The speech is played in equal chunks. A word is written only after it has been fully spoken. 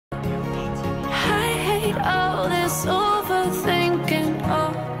all this overthinking.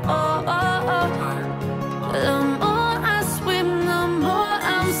 The more I swim, the more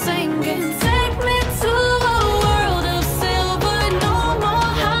I'm sinking. Take me to a world of silver. No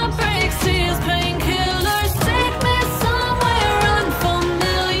more heartbreaks, tears, painkillers. Take me somewhere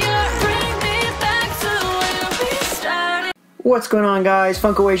unfamiliar. Bring me back to where we started. What's going on, guys?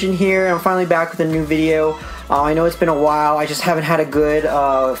 Funko here. I'm finally back with a new video. I know it's been a while. I just haven't had a good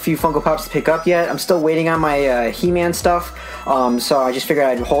few Funko Pops to pick up yet. I'm still waiting on my He-Man stuff, so I just figured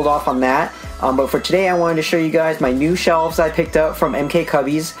I'd hold off on that. But for today, I wanted to show you guys my new shelves I picked up from MK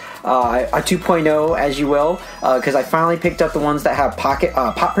Kubbies, a 2.0, as you will, because I finally picked up the ones that have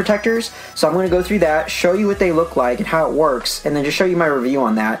pop protectors. So I'm going to go through that, show you what they look like and how it works, and then just show you my review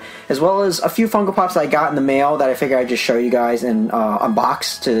on that, as well as a few Funko Pops that I got in the mail that I figured I'd just show you guys and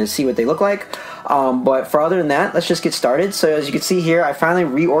unbox to see what they look like. But for other than that, let's just get started. So as you can see here, I finally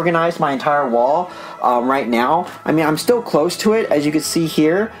reorganized my entire wall right now. I mean, I'm still close to it, as you can see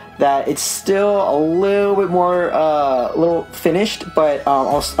here, that it's still a little bit more little finished, but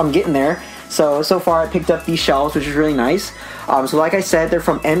I'm getting there. So far I picked up these shelves, which is really nice. So like I said, they're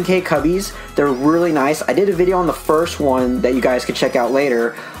from MK Kubbies. They're really nice. I did a video on the first one that you guys could check out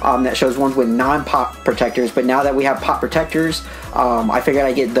later that shows ones with non-pop protectors, but now that we have pop protectors, I figured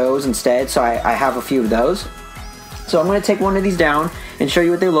I'd get those instead, so I have a few of those. So I'm going to take one of these down and show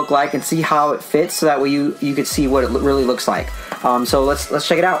you what they look like and see how it fits, so that way you can see what it really looks like. So let's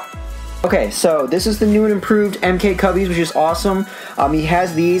check it out. Okay, so this is the new and improved MK Kubbies, which is awesome. He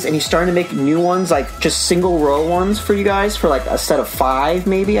has these, and he's starting to make new ones, like just single row ones for you guys, for like a set of 5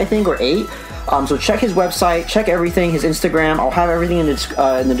 maybe, I think, or 8. So check his website, check everything, his Instagram. I'll have everything in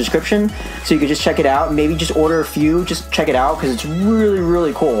the description, so you can just check it out. Maybe just order a few, just check it out, because it's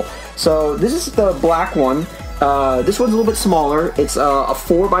really cool. So this is the black one. This one's a little bit smaller. It's a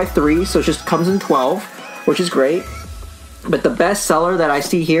 4x3, so it just comes in 12, which is great. But the best seller that I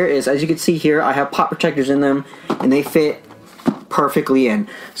see here is, as you can see here, I have pop protectors in them, and they fit perfectly in.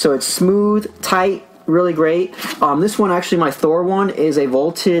 So it's smooth, tight, really great. This one, actually, my Thor one, is a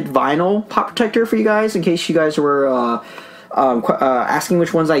vaulted vinyl pop protector for you guys, in case you guys were asking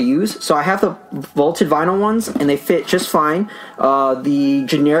which ones I use. So I have the vaulted vinyl ones, and they fit just fine. The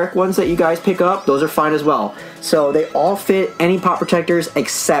generic ones that you guys pick up, those are fine as well. So they all fit any pop protectors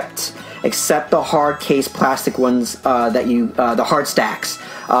except the hard case plastic ones the hard stacks.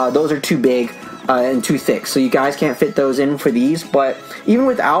 Those are too big and too thick, so you guys can't fit those in for these. But even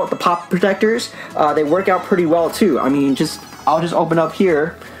without the pop protectors, they work out pretty well too. I mean, I'll just open up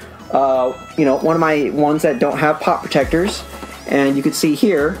here, you know, one of my ones that don't have pop protectors, and you can see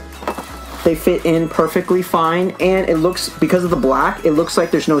here they fit in perfectly fine, and it looks, because of the black, it looks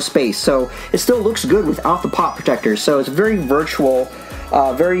like there's no space, so it still looks good without the pop protectors. So it's very virtual,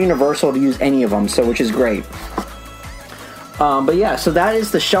 very universal to use any of them, so which is great. But yeah, so that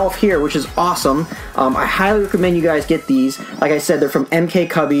is the shelf here, which is awesome. I highly recommend you guys get these. Like I said, they're from MK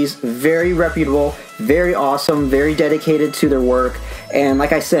Kubbies, very reputable, very awesome, very dedicated to their work. And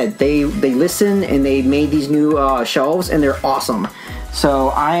like I said, they listen, and they made these new shelves, and they're awesome. So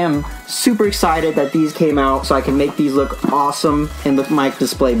I am super excited that these came out, so I can make these look awesome and look my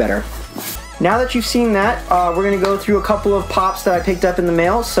display better. Now that you've seen that, we're going to go through a couple of pops that I picked up in the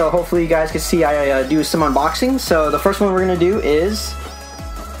mail, so hopefully you guys can see I do some unboxing. So the first one we're going to do is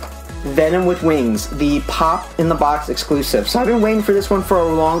Venom with Wings, the pop in the box exclusive. So I've been waiting for this one for a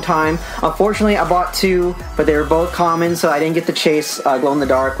long time. Unfortunately, I bought 2, but they were both common, so I didn't get the chase glow in the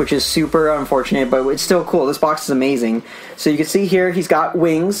dark, which is super unfortunate, but it's still cool. This box is amazing. So you can see here he's got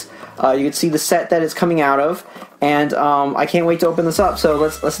wings. You can see the set that it's coming out of, and I can't wait to open this up. So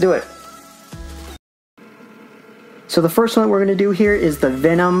let's do it. So the first one we're going to do here is the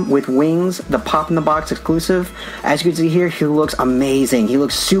Venom with Wings, the pop in the box exclusive. As you can see here, he looks amazing. He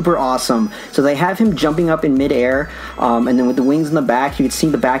looks super awesome. So they have him jumping up in midair, and then with the wings in the back, you can see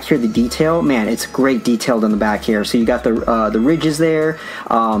the back here, the detail. Man, it's great detailed in the back here. So you got the ridges there,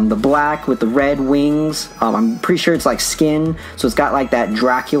 the black with the red wings. I'm pretty sure it's like skin, so it's got like that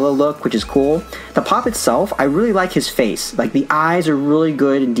Dracula look, which is cool. The pop itself, I really like his face. Like, the eyes are really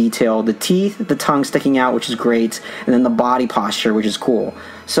good and detailed. The teeth, the tongue sticking out, which is great. And then the body posture, which is cool.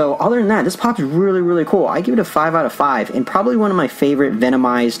 So other than that, this pop is really cool. I give it a 5 out of 5, and probably one of my favorite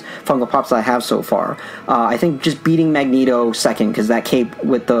Venomized Funko Pops that I have so far. I think just beating Magneto second, because that cape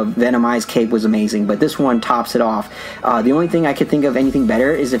with the Venomized cape was amazing, but this one tops it off. The only thing I could think of anything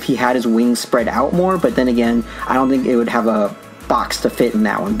better is if he had his wings spread out more, but then again, I don't think it would have a box to fit in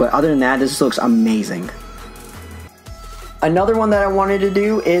that one. But other than that, this looks amazing. Another one that I wanted to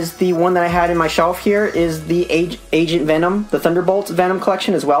do is the one that I had in my shelf here is the Agent Venom, the Thunderbolts Venom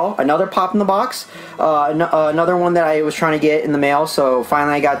collection as well. Another pop in the box. Another one that I was trying to get in the mail, so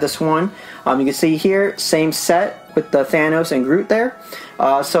finally I got this one. You can see here, same set with the Thanos and Groot there.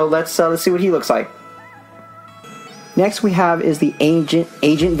 So let's see what he looks like. Next we have is the Agent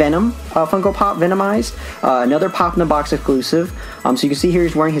Venom Funko Pop Venomized, another pop in the box exclusive. So you can see here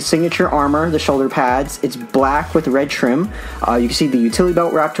he's wearing his signature armor, the shoulder pads. It's black with red trim. You can see the utility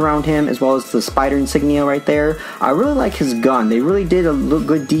belt wrapped around him as well as the spider insignia right there. I really like his gun. They really did a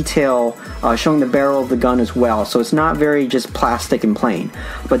good detail showing the barrel of the gun as well. So it's not very just plastic and plain.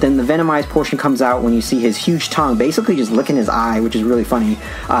 But then the Venomized portion comes out when you see his huge tongue basically just licking his eye, which is really funny,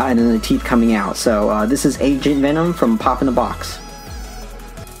 and then the teeth coming out. So this is Agent Venom from Pop in the Box.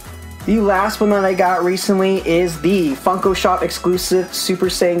 The last one that I got recently is the Funko Shop exclusive Super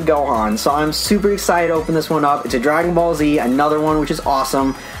Saiyan Gohan. So I'm super excited to open this one up. It's a Dragon Ball Z, another one which is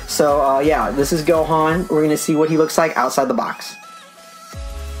awesome. So yeah, this is Gohan. We're going to see what he looks like outside the box.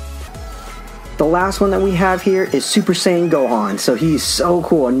 The last one that we have here is Super Saiyan Gohan. So he's so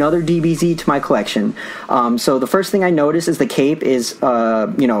cool. Another DBZ to my collection. So the first thing I noticed is the cape is,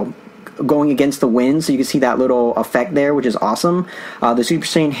 you know, going against the wind, so you can see that little effect there, which is awesome. The Super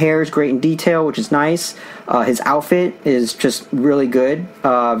Saiyan hair is great in detail, which is nice. His outfit is just really good,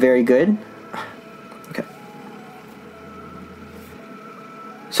 very good. Okay.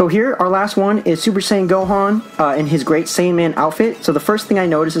 So here, our last one is Super Saiyan Gohan in his Great Saiyan outfit. So the first thing I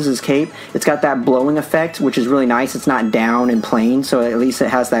notice is his cape. It's got that blowing effect, which is really nice. It's not down and plain, so at least it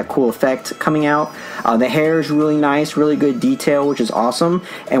has that cool effect coming out. The hair is really nice, really good detail, which is awesome.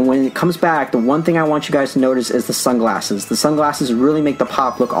 And when it comes back, the one thing I want you guys to notice is the sunglasses. The sunglasses really make the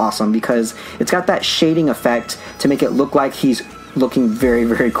pop look awesome because it's got that shading effect to make it look like he's looking very,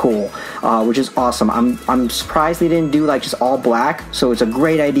 very cool, which is awesome. I'm surprised they didn't do like just all black, so it's a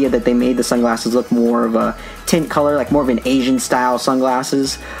great idea that they made the sunglasses look more of a tint color, like more of an Asian style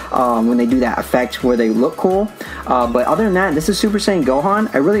sunglasses, when they do that effect where they look cool. But other than that, this is Super Saiyan Gohan.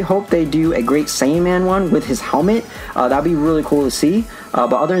 I really hope they do a Great Saiyan Man one with his helmet. That'd be really cool to see.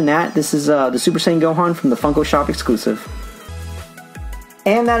 But other than that, this is the Super Saiyan Gohan from the Funko Shop exclusive.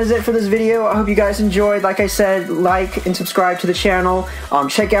 And that is it for this video. I hope you guys enjoyed. Like I said, like and subscribe to the channel.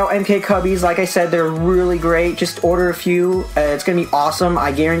 Check out MK Kubbies. Like I said, they're really great. Just order a few. It's going to be awesome.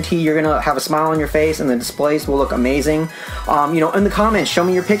 I guarantee you're going to have a smile on your face and the displays will look amazing. You know, in the comments, show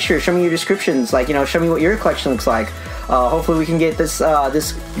me your pictures, show me your descriptions. Like, you know, show me what your collection looks like. Hopefully we can get this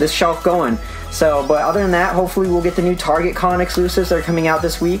this shelf going. So, but other than that, hopefully we'll get the new Target Con exclusives that are coming out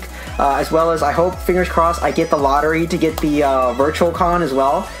this week, as well as I hope, fingers crossed, I get the lottery to get the virtual con as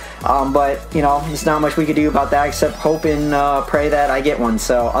well. But, you know, there's not much we could do about that except hope and pray that I get one.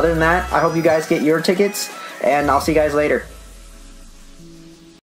 So, other than that, I hope you guys get your tickets, and I'll see you guys later.